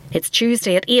It's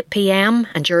Tuesday at 8 p.m.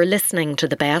 and you're listening to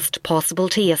The Best Possible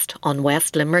Taste on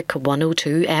West Limerick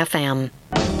 102 FM.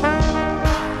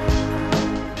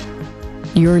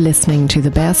 You're listening to The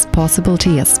Best Possible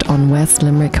Taste on West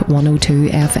Limerick 102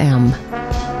 FM.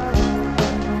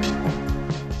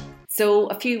 So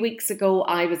a few weeks ago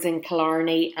I was in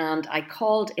Killarney and I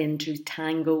called into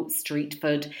Tango Street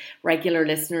Food. Regular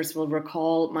listeners will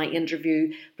recall my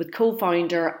interview with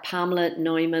co-founder Pamela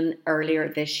Noonan earlier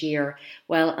this year.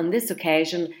 Well, on this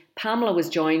occasion, Pamela was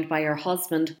joined by her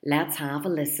husband. Let's have a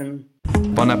listen.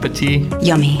 Bon appetit.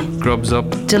 Yummy. Grubs up.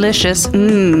 Delicious.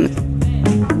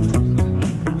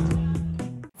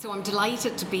 So I'm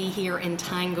delighted to be here in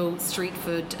Tango Street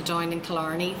Food down in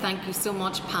Killarney. Thank you so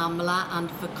much, Pamela and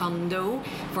Facundo,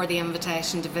 for the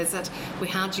invitation to visit. We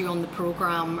had you on the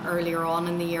programme earlier on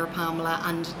in the year, Pamela,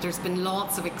 and there's been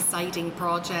lots of exciting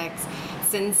projects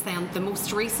since then, the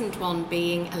most recent one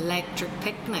being Electric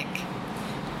Picnic.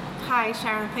 Hi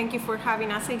Sharon, thank you for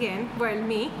having us again. Well,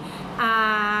 me.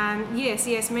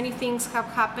 Yes, many things have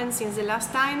happened since the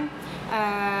last time.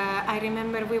 I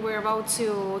remember we were about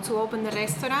to open the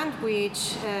restaurant,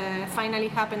 which finally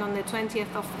happened on the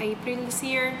 20th of April this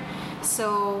year.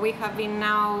 So we have been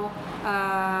now,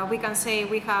 we can say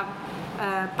we have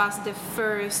passed the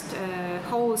first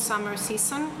whole summer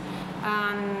season.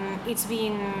 And it's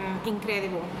been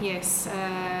incredible, yes.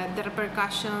 The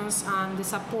repercussions and the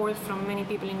support from many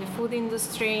people in the food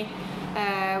industry.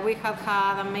 We have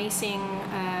had amazing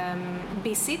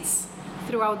visits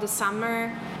throughout the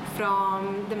summer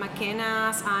from the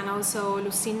McKennas and also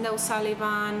Lucinda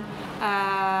O'Sullivan,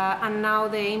 and now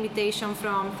the invitation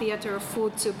from Theatre of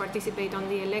Food to participate on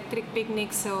the Electric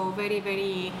Picnic, so very,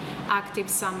 very active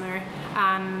summer.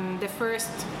 And the first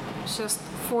just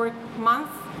 4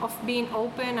 months of being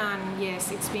open, and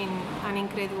yes, it's been an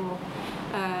incredible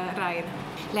ride.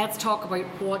 Let's talk about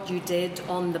what you did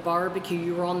on the barbecue.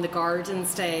 You were on the garden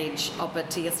stage up at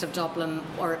Taste of Dublin,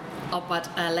 or up at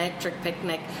Electric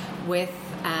Picnic, with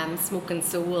Smoke and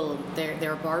Soul,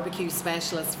 their barbecue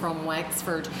specialists from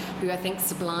Wexford, who I think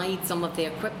supplied some of the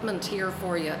equipment here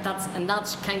for you.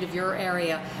 That's kind of your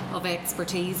area of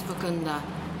expertise, Facundo.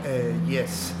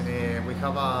 Yes, we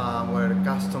have our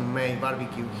custom-made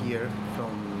barbecue here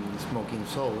from Smoking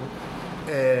Soul.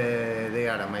 They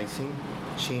are amazing.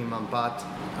 Jim and Pat,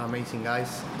 amazing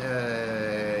guys.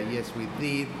 Yes, we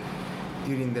did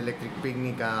during the Electric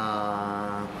Picnic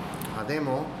a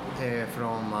demo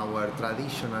from our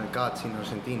traditional cuts in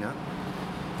Argentina.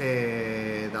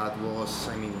 That was,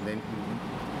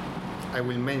 I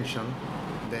will mention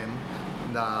them,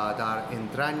 that are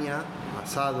entraña,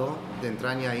 asado. The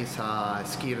entraña is a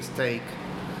skyr steak,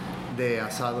 the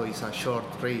asado is a short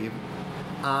rib,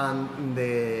 and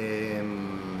the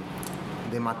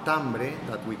matambre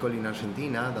that we call in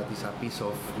Argentina, that is a piece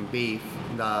of beef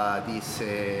that is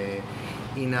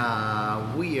in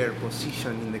a weird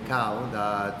position in the cow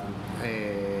that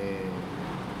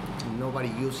nobody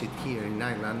uses it here in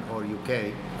Ireland or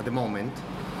UK at the moment.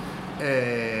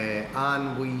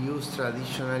 And we use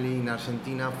traditionally in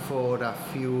Argentina for a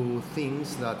few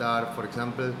things that are, for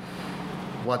example,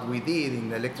 what we did in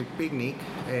the Electric Picnic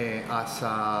as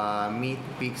a meat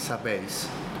pizza base,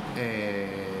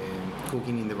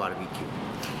 cooking in the barbecue.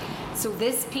 So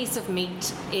this piece of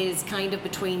meat is kind of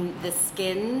between the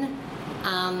skin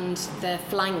and the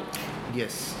flank.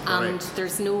 Yes, and correct.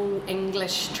 There's no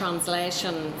English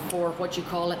translation for what you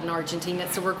call it in Argentina,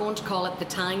 so we're going to call it the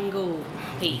tango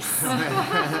piece.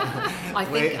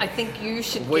 I think you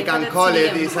should. We give can it its call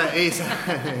name.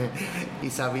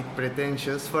 It's a bit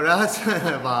pretentious for us,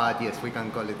 but yes, we can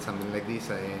call it something like this.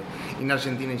 In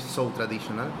Argentina, it's so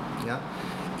traditional. Yeah,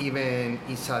 even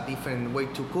it's a different way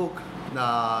to cook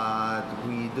that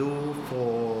we do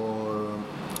for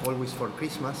always for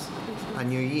Christmas and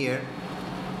New Year.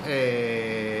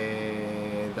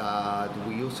 That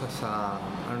we use as a,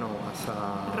 as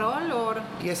a roll, or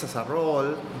yes, as a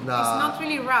roll. it's not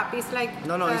really wrap. It's like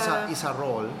no, it's a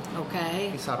roll.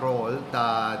 Okay. It's a roll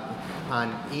that,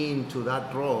 and into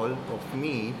that roll of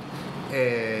meat,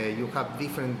 you have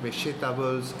different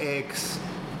vegetables, eggs,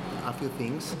 a few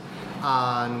things,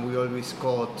 and we always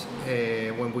cut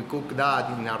when we cook that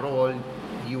in a roll.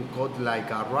 You cut like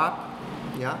a wrap,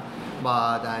 yeah.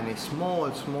 But in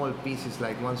small pieces,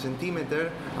 like 1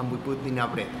 centimeter, and we put in a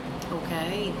bread.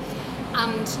 Okay.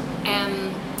 And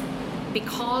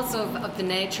because of the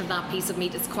nature of that piece of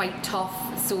meat, it's quite tough.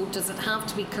 So does it have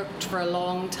to be cooked for a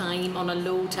long time on a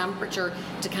low temperature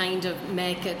to kind of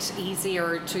make it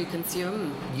easier to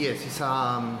consume? Yes, it's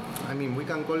we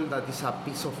can call that it's a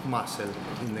piece of muscle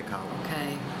in the cow.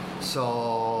 Okay.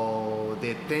 So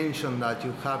the tension that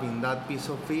you have in that piece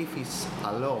of beef is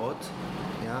a lot,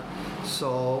 yeah.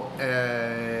 So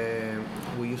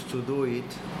we used to do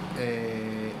it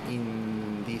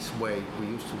in this way. We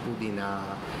used to put in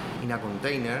a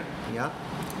container,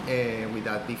 with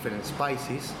different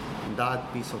spices.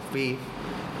 That piece of beef.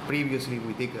 Previously,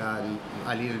 we take a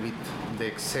little bit the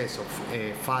excess of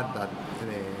fat that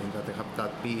have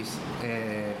that piece,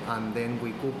 and then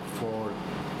we cook for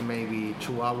maybe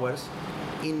 2 hours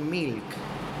in milk.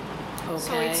 Okay,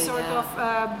 So it's sort of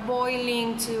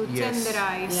boiling to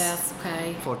tenderize. Yes,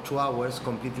 okay. For 2 hours,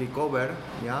 completely covered,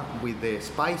 with the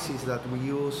spices that we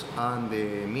use and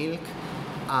the milk,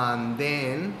 and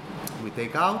then we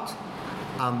take out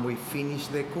and we finish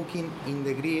the cooking in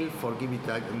the grill for give it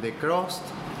the crust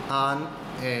and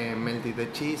melted the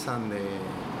cheese and the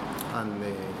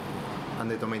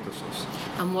tomato sauce.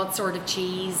 And what sort of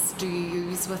cheese do you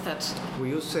use with it?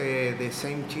 We use the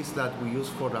same cheese that we use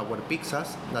for our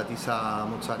pizzas. That is a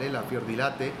mozzarella fior di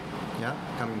latte,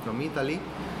 coming from Italy.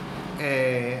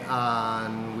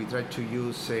 And we try to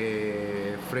use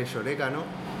fresh oregano,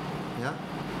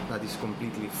 that is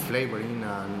completely flavoring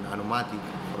and aromatic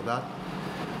for that.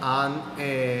 And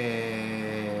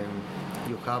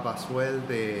you have as well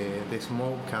the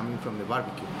smoke coming from the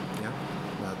barbecue,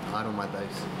 that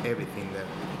aromatize everything there.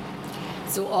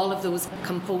 So all of those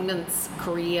components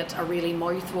create a really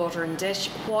mouth-watering dish.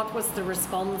 What was the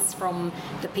response from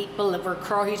the people that were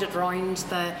crowded around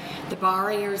the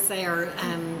barriers there?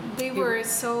 They were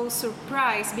so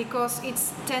surprised because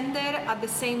it's tender at the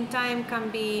same time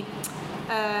can be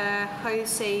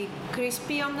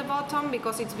crispy on the bottom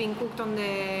because it's being cooked on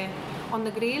the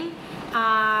grill.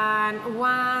 And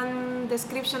one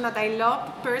description that I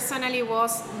loved personally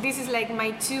was, this is like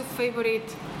my 2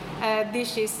 favorite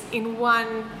dishes in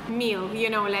one meal,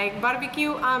 like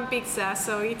barbecue and pizza.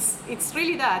 So it's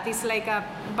really that. It's like a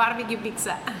barbecue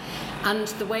pizza. And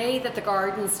the way that the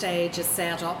garden stage is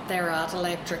set up there at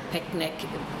Electric Picnic,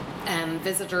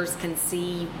 visitors can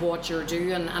see what you're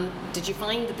doing. And did you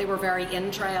find that they were very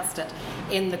interested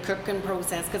in the cooking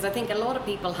process? Because I think a lot of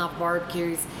people have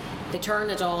barbecues, they turn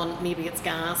it on, maybe it's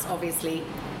gas, obviously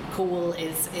coal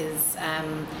is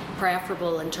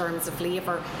preferable in terms of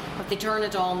flavour, but they turn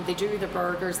it on, they do their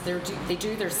burgers, they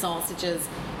do their sausages,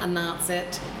 and that's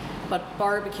it. But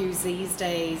barbecues these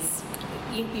days,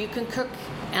 you can cook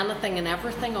anything and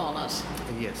everything on it.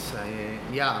 Yes,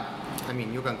 I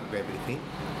mean, you can cook everything.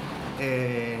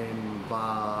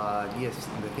 But yes,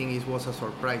 the thing is, was a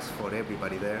surprise for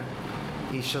everybody there.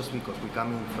 It's just because we're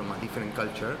coming from a different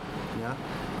culture,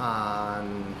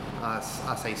 and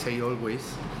as I say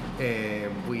always,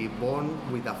 we born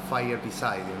with a fire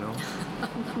beside,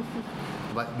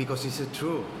 But because it's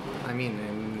true. I mean,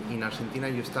 in Argentina,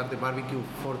 you start the barbecue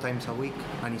 4 times a week,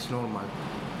 and it's normal.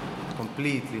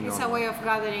 Completely normal. It's a way of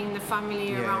gathering the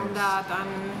family around that.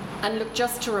 And look,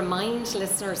 just to remind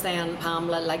listeners then,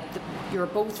 Pamela, you're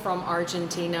both from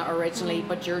Argentina originally,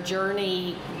 but your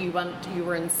journey, you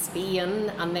were in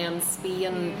Spain, and then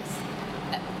Spain,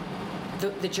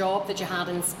 the job that you had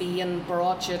in Spain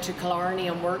brought you to Killarney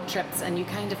on work trips, and you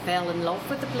kind of fell in love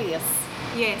with the place.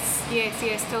 Yes,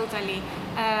 totally.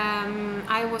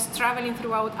 I was traveling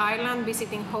throughout Ireland,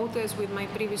 visiting hotels with my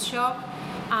previous job,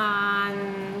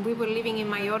 and we were living in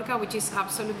Mallorca, which is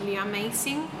absolutely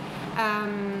amazing.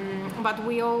 But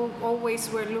we always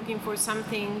were looking for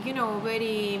something,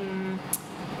 very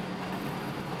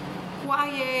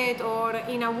quiet, or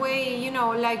in a way,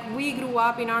 like we grew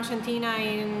up in Argentina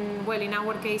in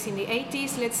our case in the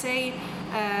 80s, let's say,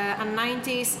 and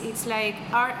 90s. It's like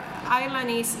Ireland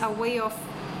is a way of,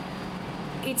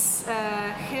 it's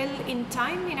held in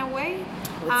time in a way.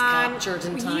 It's captured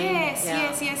in time.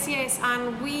 Yes.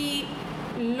 And we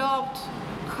loved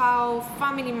how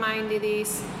family-minded it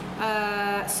is.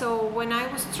 So when I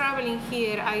was traveling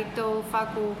here, I told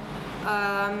Facu,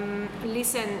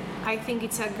 listen, I think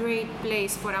it's a great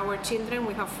place for our children.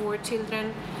 We have 4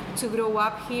 children to grow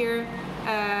up here.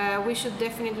 We should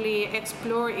definitely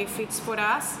explore if it's for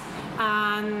us.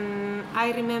 And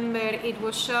I remember it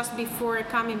was just before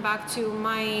coming back to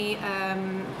my,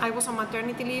 I was on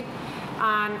maternity leave,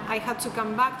 and I had to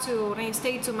come back to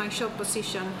reinstate to my job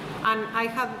position, and I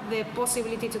had the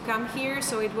possibility to come here,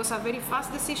 so it was a very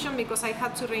fast decision because I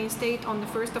had to reinstate on the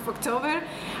 1st of October,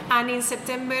 and in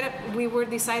September we were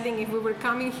deciding if we were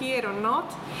coming here or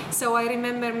not. So I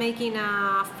remember making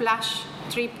a flash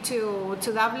trip to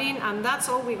Dublin, and that's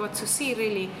all we got to see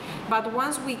really. But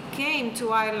once we came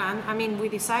to Ireland, we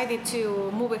decided to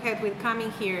move ahead with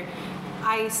coming here.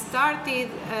 I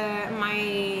started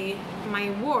my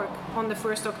work on the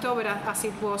 1st October as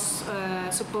it was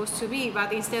supposed to be,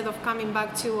 but instead of coming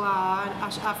back to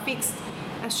a fixed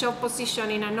a shop position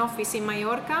in an office in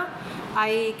Mallorca,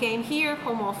 I came here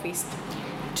home office.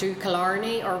 To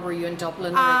Killarney, or were you in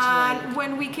Dublin originally?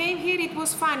 When we came here, it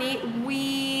was funny.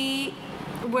 We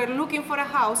were looking for a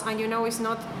house, and you know it's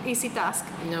not easy task.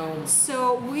 No.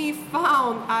 So we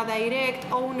found a direct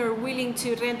owner willing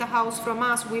to rent a house from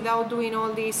us without doing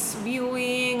all this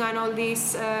viewing and all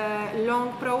this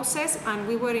long process, and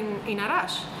we were in a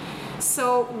rush.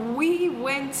 So we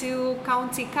went to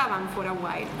County Cavan for a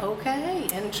while. Okay,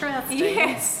 interesting.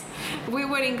 Yes, we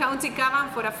were in County Cavan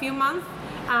for a few months,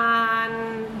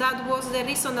 and that was the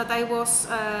reason that I was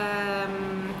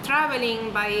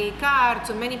traveling by car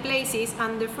to many places.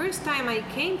 And the first time I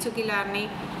came to Killarney,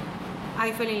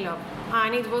 I fell in love,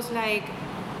 and it was like,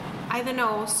 I don't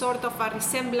know, sort of a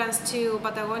resemblance to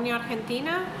Patagonia,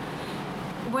 Argentina.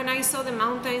 When I saw the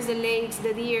mountains, the lakes,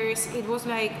 the deers, it was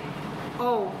like,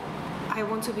 oh, I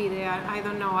want to be there. I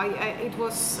don't know. It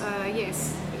was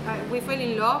yes. We fell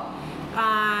in love,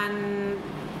 and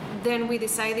then we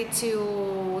decided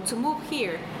to move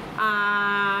here.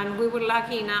 And we were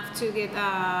lucky enough to get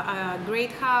a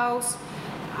great house,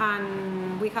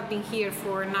 and we have been here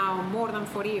for now more than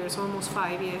 4 years, almost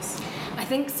 5 years. I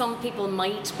think some people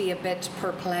might be a bit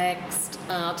perplexed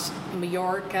at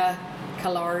Mallorca,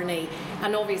 Killarney,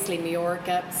 and obviously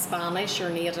Mallorca, Spanish, your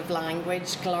native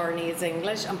language, Killarney is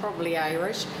English, and probably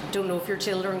Irish. Don't know if your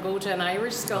children go to an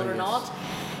Irish school or not.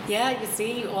 Yeah, you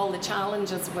see all the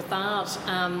challenges with that.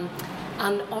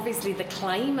 And obviously the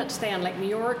climate then, like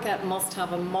Mallorca must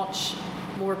have a much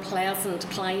more pleasant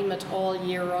climate all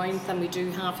year round than we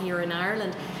do have here in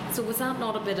Ireland. So was that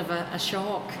not a bit of a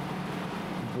shock?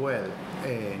 Well,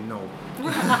 no.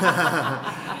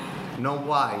 No,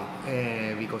 why?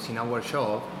 Because in our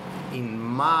shop, in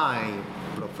my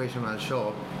professional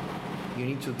shop, you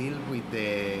need to deal with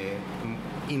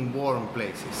in warm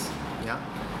places, yeah?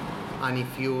 And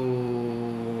if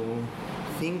you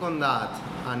think on that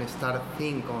and start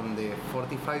think on the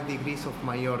 45 degrees of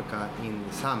Mallorca in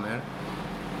summer,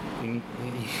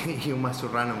 you must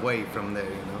run away from there,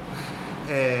 you know.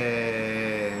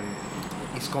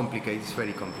 It's complicated, it's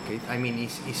very complicated. I mean,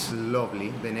 it's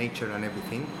lovely, the nature and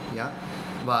everything, yeah,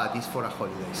 but it's for a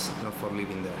holidays, not for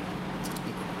living there.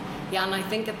 Yeah, and I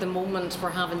think at the moment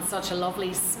we're having such a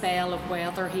lovely spell of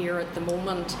weather here at the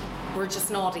moment. We're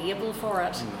just not able for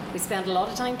it. We spend a lot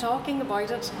of time talking about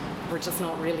it. We're just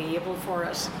not really able for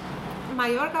it.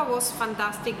 Mallorca was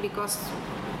fantastic because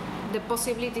the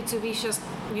possibility to be just,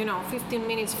 15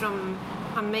 minutes from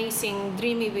amazing,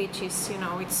 dreamy beaches,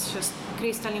 it's just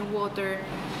crystalline water,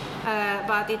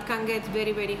 but it can get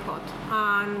very, very hot.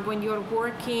 And when you're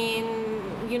working,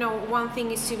 one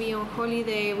thing is to be on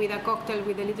holiday with a cocktail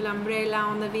with a little umbrella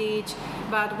on the beach,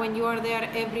 but when you are there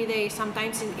every day,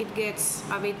 sometimes it gets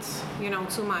a bit,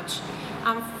 too much.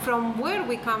 And from where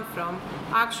we come from,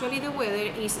 actually the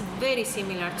weather is very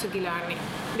similar to Killarney,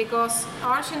 because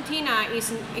Argentina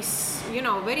is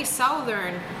very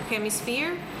southern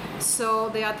hemisphere. So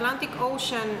the Atlantic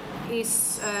Ocean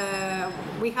is,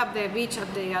 we have the beach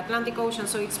at the Atlantic Ocean,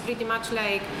 so it's pretty much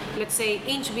like, let's say,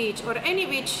 Inch Beach or any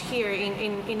beach here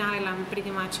in Ireland, pretty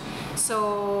much.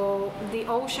 So the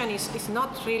ocean is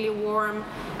not really warm.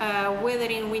 Weather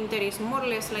in winter is more or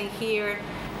less like here.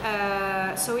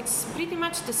 So it's pretty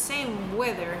much the same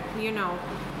weather,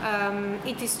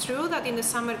 It is true that in the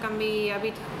summer can be a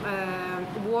bit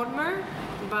warmer,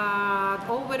 but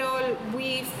overall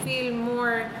we feel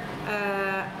more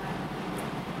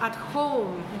at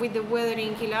home with the weather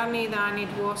in Killarney than it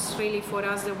was really for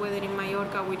us the weather in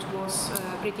Mallorca, which was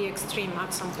pretty extreme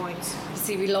at some points.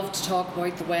 See, we love to talk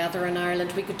about the weather in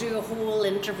Ireland. We could do a whole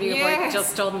interview about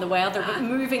just on the weather, but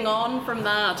moving on from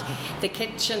that, the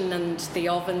kitchen and the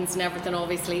ovens and everything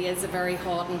obviously is a very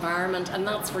hot environment, and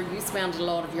that's where you spend a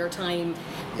lot of your time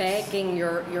baking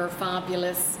your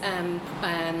fabulous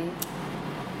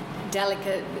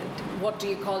delicate, what do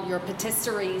you call your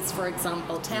patisseries, for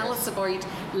example? Tell us about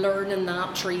learning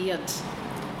that trade.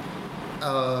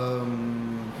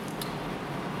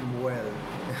 Well,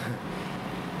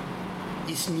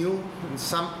 it's new.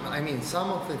 Some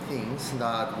of the things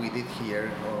that we did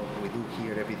here, or we do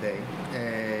here every day,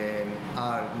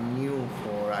 are new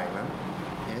for Ireland.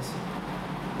 Yes,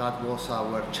 that was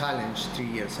our challenge 3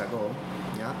 years ago.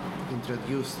 Yeah,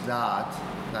 introduce that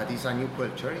is a new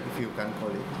culture, if you can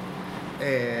call it.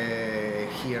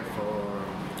 Here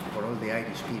for all the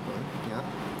Irish people, yeah.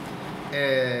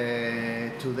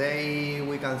 Today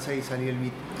we can say it's a little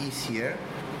bit easier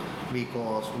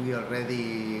because we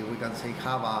already, we can say,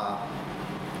 have a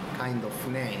kind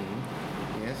of name,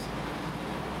 yes.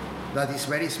 That is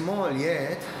very small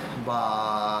yet,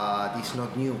 but it's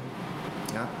not new,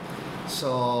 yeah.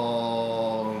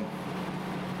 So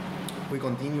we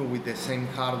continue with the same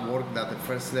hard work that the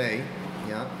first day,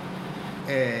 yeah,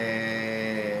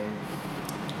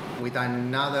 with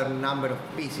another number of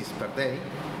pieces per day,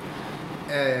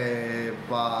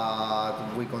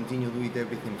 but we continue doing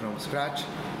everything from scratch,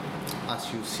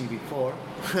 as you see before.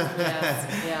 Yes,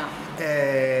 yeah.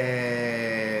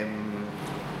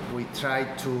 We try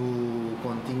to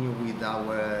continue with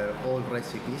our old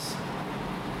recipes,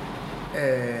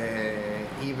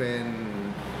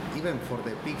 even for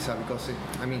the pizza, because it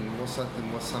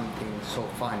was something so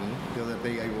funny. The other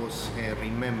day I was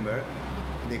remember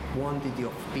the quantity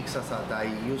of pizzas that I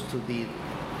used to do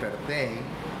per day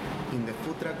in the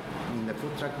food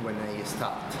truck when I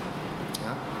started.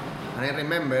 Yeah? And I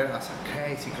remember as a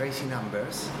crazy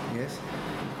numbers, yes,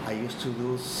 I used to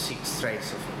do 6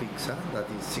 trays of pizza. That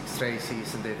is 6 trays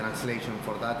is the translation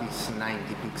for that is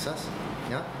 90 pizzas.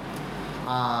 Yeah.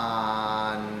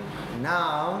 And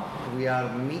now we are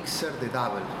mixer the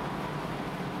double.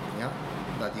 Yeah.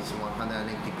 That is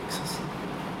 180 pizzas.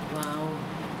 Wow.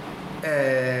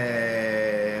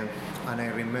 And I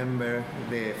remember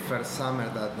the first summer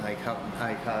that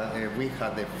we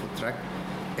had the food truck.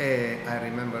 I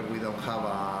remember we don't have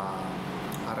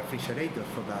a refrigerator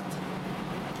for that.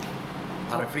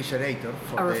 A refrigerator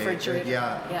for a refrigerator.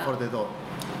 Yeah, for the dough.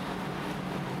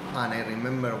 And I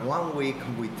remember one week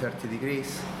with 30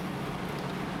 degrees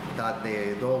that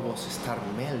the dough was start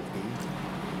melting.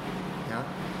 Yeah.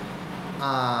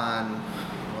 And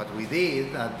what we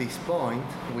did at this point,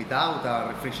 without a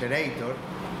refrigerator,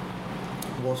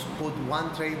 was put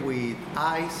 1 tray with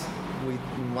ice, with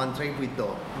 1 tray with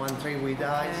dough, 1 tray with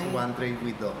ice, 1 tray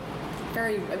with dough.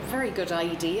 Very good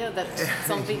idea that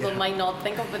some people might not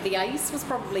think of, but the ice was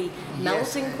probably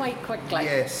melting quite quickly.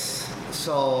 Yes.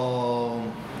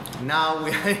 So now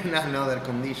we are in another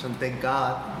condition, thank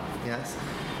God. Yes.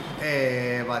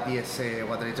 But yes,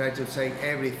 what I try to say,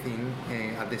 everything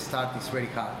at the start is very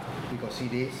hard, because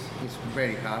it's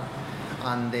very hard,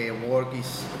 and the work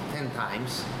is 10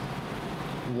 times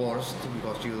worse,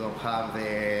 because you don't have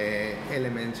the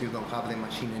elements, you don't have the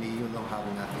machinery, you don't have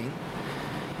nothing.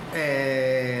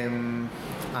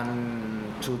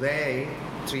 And today,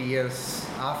 3 years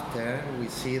after, we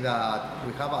see that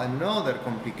we have another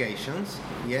complications,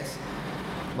 yes,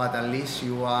 but at least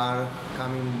you are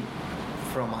coming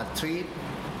from a trip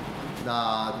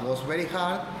that was very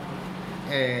hard,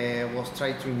 was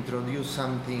trying to introduce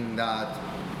something that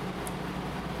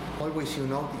always you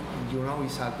know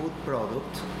is a good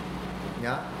product,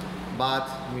 yeah, but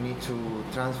we need to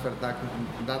transfer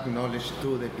that knowledge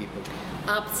to the people.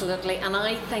 Absolutely, and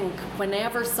I think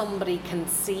whenever somebody can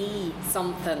see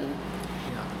something,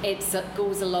 it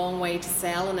goes a long way to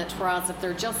selling it, whereas if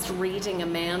they're just reading a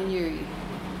menu,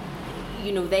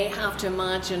 you know, they have to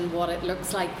imagine what it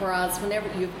looks like, whereas whenever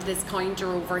you've this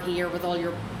counter over here with all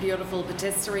your beautiful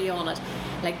patisserie on it,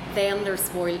 like, then they're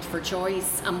spoiled for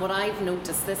choice. And what I've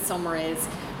noticed this summer is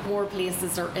more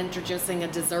places are introducing a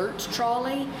dessert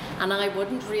trolley, and I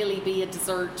wouldn't really be a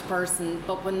dessert person,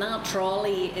 but when that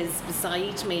trolley is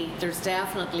beside me, there's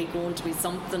definitely going to be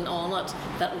something on it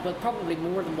that will probably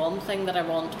more than one thing that I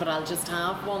want, but I'll just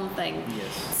have one thing.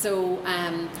 Yes. So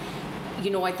you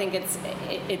know, I think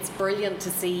it's brilliant to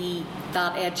see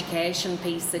that education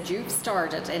piece that you've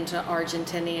started into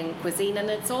Argentinian cuisine, and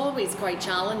it's always quite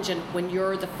challenging when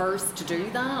you're the first to do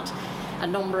that. A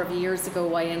number of years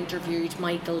ago, I interviewed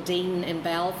Michael Dean in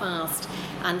Belfast,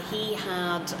 and he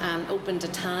had opened a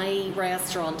Thai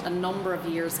restaurant a number of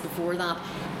years before that,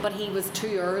 but he was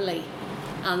too early,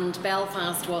 and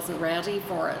Belfast wasn't ready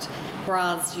for it.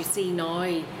 Whereas you see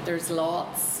now, there's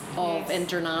lots of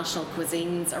international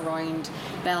cuisines around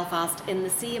Belfast, in the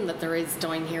same that there is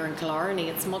down here in Killarney.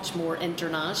 It's much more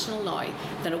international now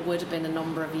than it would have been a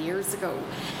number of years ago.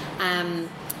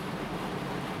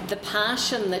 The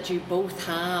passion that you both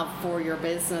have for your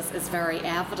business is very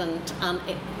evident,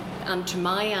 and to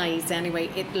my eyes anyway,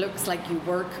 it looks like you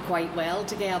work quite well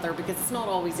together, because it's not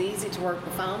always easy to work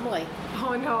with family.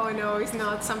 Oh no, it's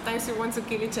not. Sometimes we want to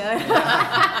kill each other.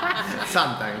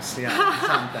 Sometimes.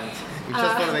 It's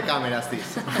just for the cameras,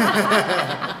 this.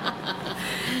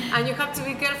 And you have to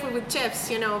be careful with chefs,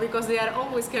 you know, because they are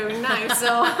always carrying knives.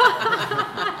 So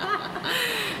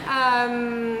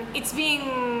it's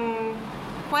been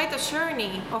quite a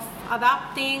journey of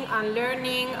adapting and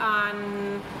learning,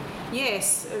 and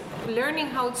yes, learning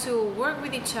how to work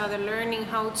with each other, learning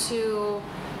how to,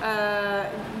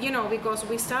 you know, because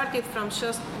we started from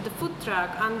just the food truck,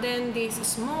 and then this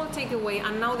small takeaway,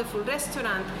 and now the full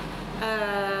restaurant.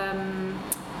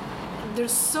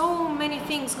 There's so many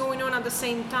things going on at the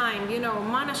same time, you know,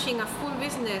 managing a full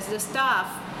business, the staff,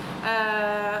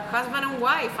 husband and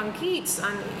wife and kids,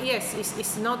 and yes,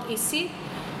 it's not easy.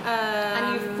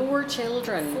 And you've 4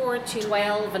 children. 4 children.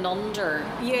 12 and under.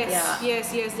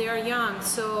 Yes, they are young.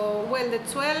 So, well, the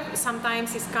 12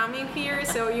 sometimes is coming here,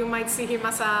 so you might see him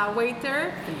as a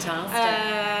waiter. Fantastic.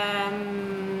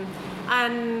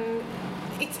 And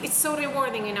it's so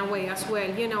rewarding in a way as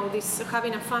well. You know, this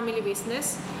having a family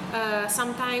business.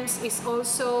 Sometimes it's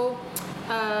also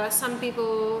some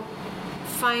people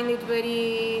find it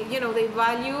very, you know, they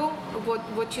value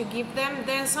what you give them.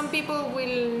 Then some people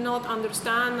will not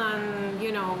understand, and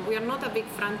you know, we are not a big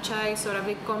franchise or a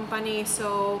big company,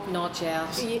 so Not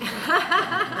yet.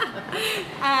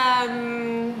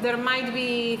 there might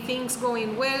be things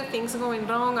going well, things going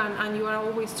wrong, and you are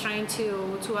always trying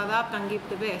to adapt and give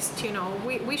the best. You know,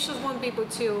 we just want people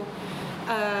to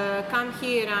come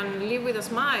here and live with a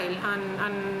smile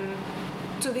and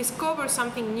to discover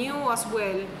something new as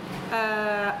well.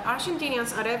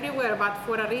 Argentinians are everywhere, but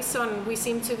for a reason we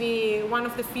seem to be one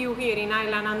of the few here in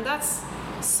Ireland, and that's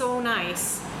so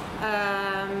nice.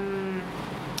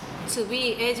 To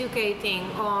be educating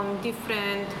on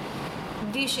different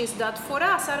dishes that for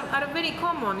us are very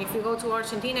common. If you go to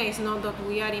Argentina, it's not that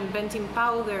we are inventing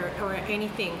powder or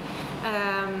anything.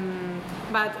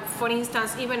 But for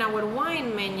instance, even our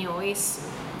wine menu is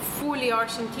fully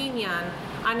Argentinian,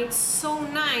 and it's so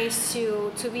nice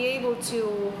to be able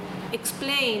to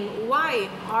explain why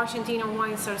Argentinian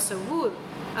wines are so good.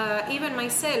 Even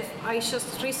myself, I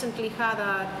just recently had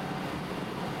a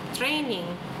training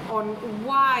on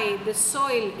why the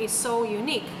soil is so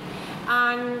unique.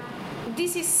 And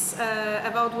this is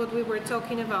about what we were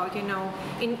talking about, you know.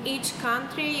 In each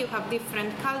country you have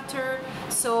different culture,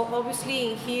 so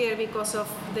obviously in here, because of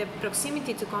the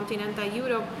proximity to continental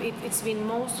Europe, it's been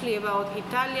mostly about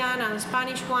Italian and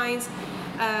Spanish wines.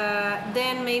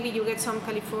 Then maybe you get some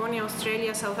California,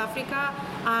 Australia, South Africa,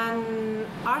 and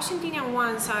Argentinian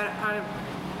ones are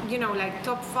you know, like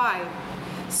top 5.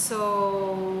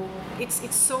 So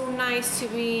it's so nice to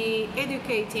be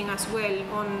educating as well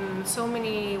on so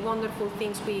many wonderful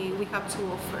things we have to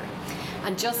offer.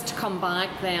 And just to come back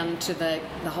then to the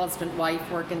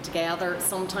husband-wife working together,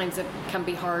 sometimes it can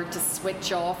be hard to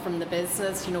switch off from the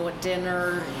business, you know, at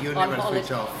dinner. You on never holiday.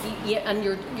 switch off. Yeah, and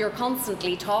you're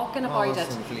constantly talking about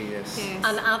Constantly, it. yes. Yes.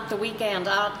 And at the weekend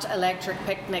at Electric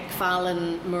Picnic,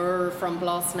 Fallon Moore from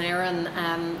Blosnaran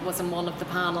was in one of the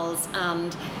panels,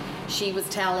 and she was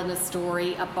telling a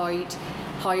story about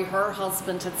how her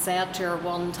husband had said to her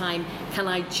one time, can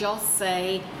I just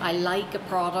say I like a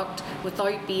product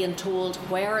without being told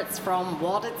where it's from,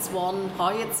 what it's won, how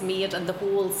it's made, and the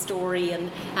whole story and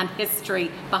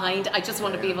history behind it. I just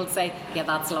want to be able to say, yeah,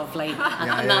 that's lovely.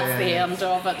 And that's the end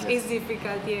of it. It's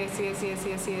difficult, yes.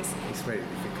 It's very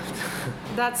difficult.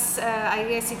 That's, I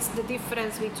guess it's the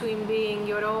difference between being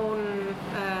your own,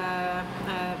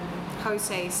 how you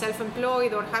say,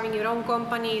 self-employed or having your own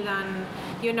company than,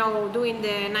 you know, doing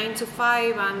the 9 to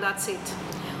 5 and that's it.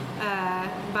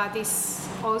 But it's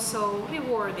also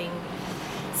rewarding.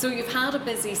 So you've had a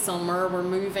busy summer, we're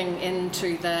moving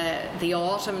into the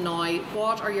autumn now.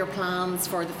 What are your plans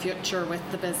for the future with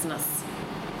the business?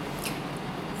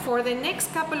 For the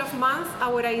next couple of months,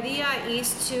 our idea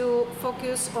is to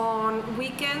focus on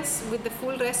weekends with the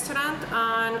full restaurant,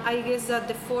 and I guess that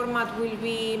the format will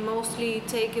be mostly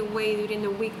takeaway during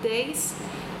the weekdays,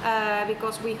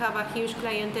 because we have a huge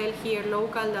clientele here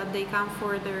local that they come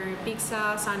for their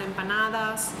pizzas and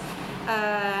empanadas.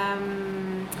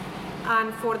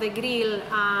 And for the grill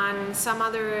and some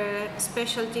other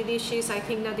specialty dishes, I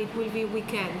think that it will be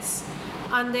weekends.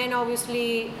 And then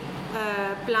obviously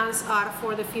plans are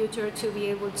for the future to be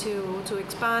able to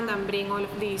expand and bring all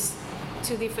of these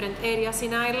to different areas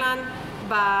in Ireland,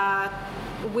 but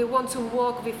we want to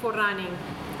walk before running.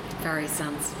 Very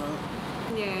sensible.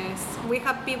 Yes, we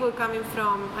have people coming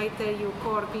from, I tell you,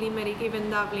 Cork, Limerick, even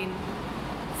Dublin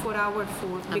for our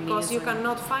food, because you Amazing.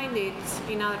 cannot find it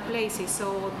in other places,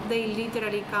 so they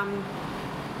literally come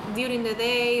during the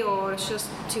day or just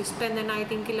to spend the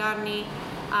night in Killarney,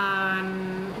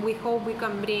 and we hope we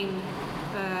can bring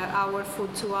our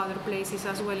food to other places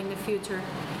as well in the future.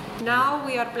 Now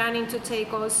we are planning to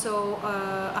take also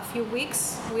a few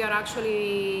weeks. We are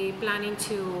actually planning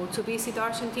to visit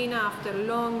Argentina after a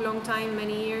long time,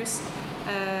 many years.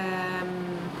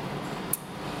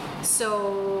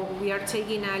 So we are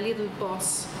taking a little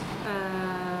pause,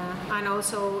 and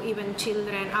also even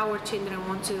our children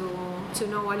want to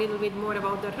know a little bit more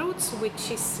about the roots,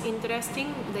 which is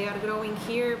interesting. They are growing up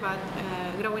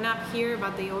here,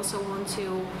 but they also want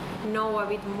to know a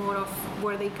bit more of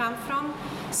where they come from.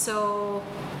 So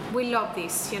we love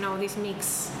this, this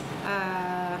mix.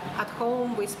 At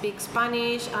home we speak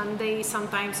Spanish and they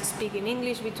sometimes speak in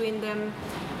English between them.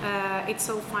 It's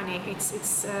so funny.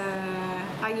 It's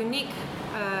a unique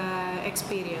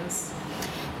experience.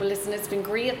 Well, listen, it's been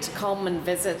great to come and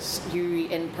visit you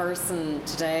in person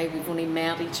today. We've only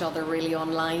met each other really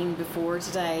online before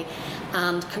today.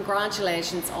 And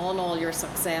congratulations on all your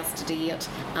success to date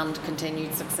and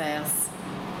continued success.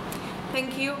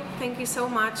 Thank you so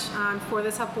much for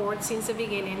the support since the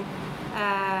beginning.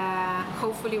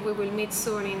 Hopefully we will meet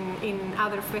soon in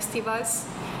other festivals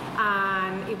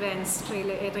and events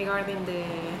regarding the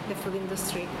food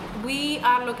industry. We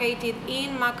are located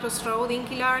in Macross Road in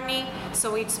Killarney,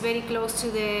 so it's very close to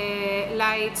the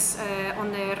lights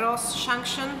on the Ross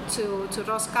Junction to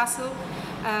Ross Castle.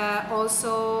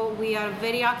 Also, we are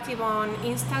very active on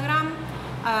Instagram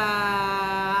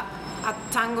at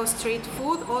Tango Street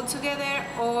Food altogether,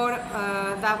 or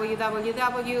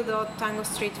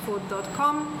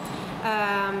www.tangostreetfood.com.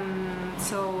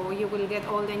 So you will get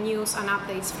all the news and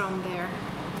updates from there.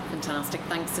 Fantastic.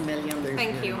 Thanks a million.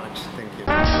 Thank you. Much. Thank you.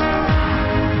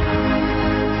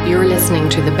 You're listening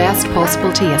to the best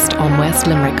possible taste on West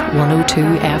Limerick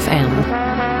 102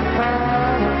 FM.